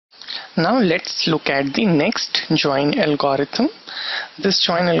Now let's look at the next join algorithm. This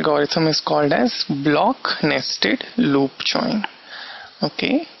join algorithm is called as block nested loop join.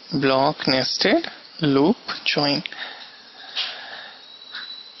 Okay, block nested loop join.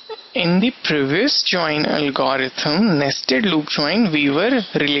 In the previous join algorithm, nested loop join, we were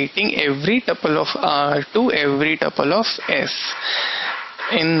relating every tuple of R to every tuple of S.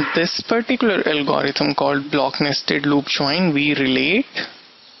 In this particular algorithm called block nested loop join, we relate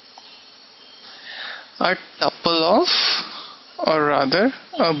a tuple of, or rather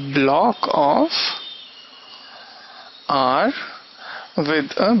a block of R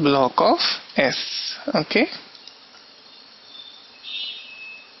with a block of S. Okay.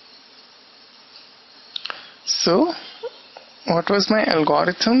 So what was my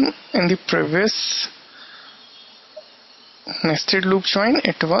algorithm in the previous nested loop join?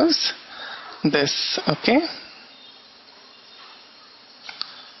 It was this. Okay.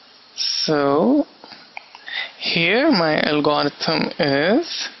 So here my algorithm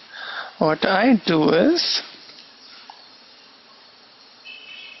is, what I do is,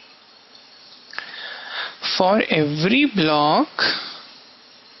 for every block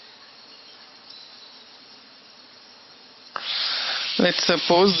let's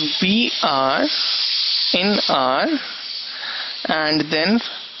suppose BR in R, and then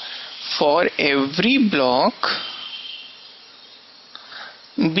for every block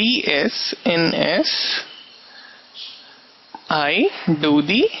BS in S, I do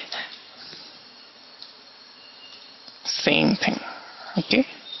the same thing. Okay,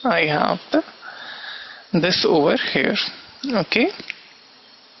 I have this over here. Okay.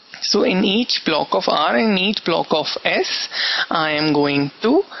 So in each block of R and each block of S, I am going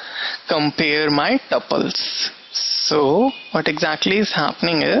to compare my tuples. So what exactly is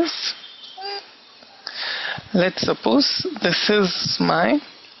happening is, let's suppose this is my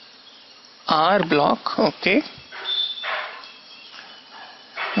R block. Okay.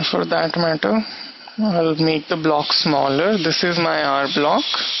 For that matter, I'll make the block smaller. This is my R block.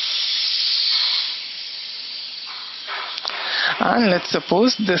 And let's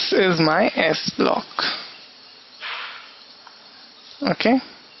suppose this is my S block. Okay.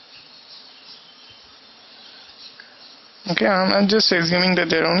 Okay, I'm just assuming that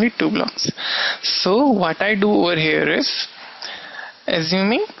there are only two blocks. So what I do over here is,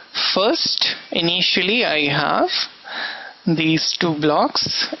 assuming first initially I have these two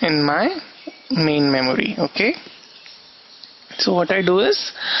blocks in my main memory. Okay. So what I do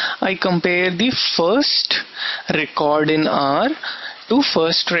is, I compare the first record in R to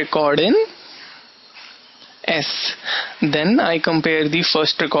first record in S. Then I compare the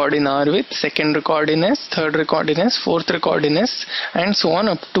first record in R with second record in S, third record in S, fourth record in S, and so on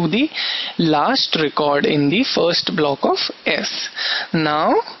up to the last record in the first block of S.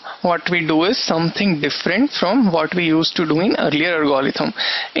 Now what we do is something different from what we used to do in earlier algorithm.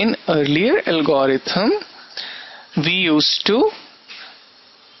 In earlier algorithm, we used to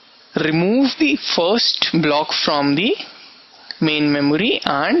remove the first block from the main memory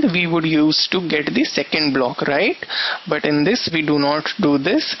and we would use to get the second block, right? But in this we do not do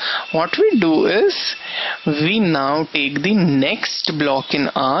this. What we do is, we now take the next block in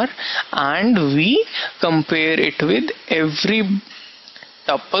R and we compare it with every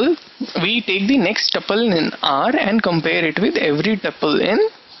tuple. We take the next tuple in R and compare it with every tuple in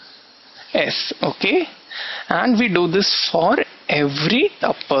S. Okay. And we do this for every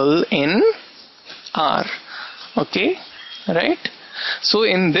tuple in R. Okay, right? So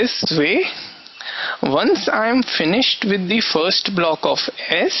in this way, once I am finished with the first block of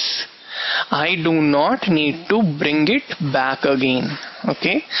S, I do not need to bring it back again.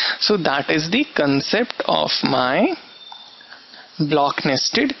 Okay, so that is the concept of my block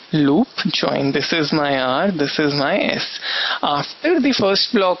nested loop join. This is my R, this is my S. After the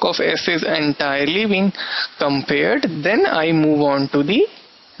first block of S is entirely being compared, then I move on to the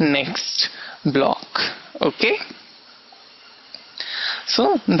next block. Okay.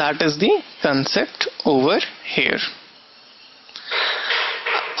 So that is the concept over here.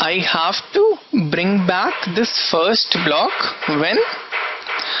 I have to bring back this first block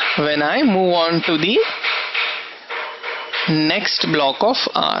when I move on to the next block of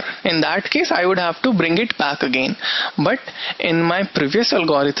R. In that case, I would have to bring it back again. But in my previous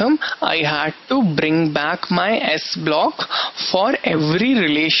algorithm, I had to bring back my S block for every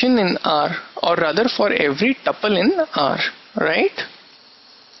relation in R, or rather for every tuple in R, right?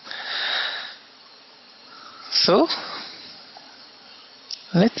 So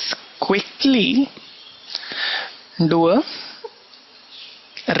let's quickly do a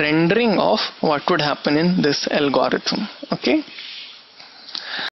rendering of what would happen in this algorithm. Okay.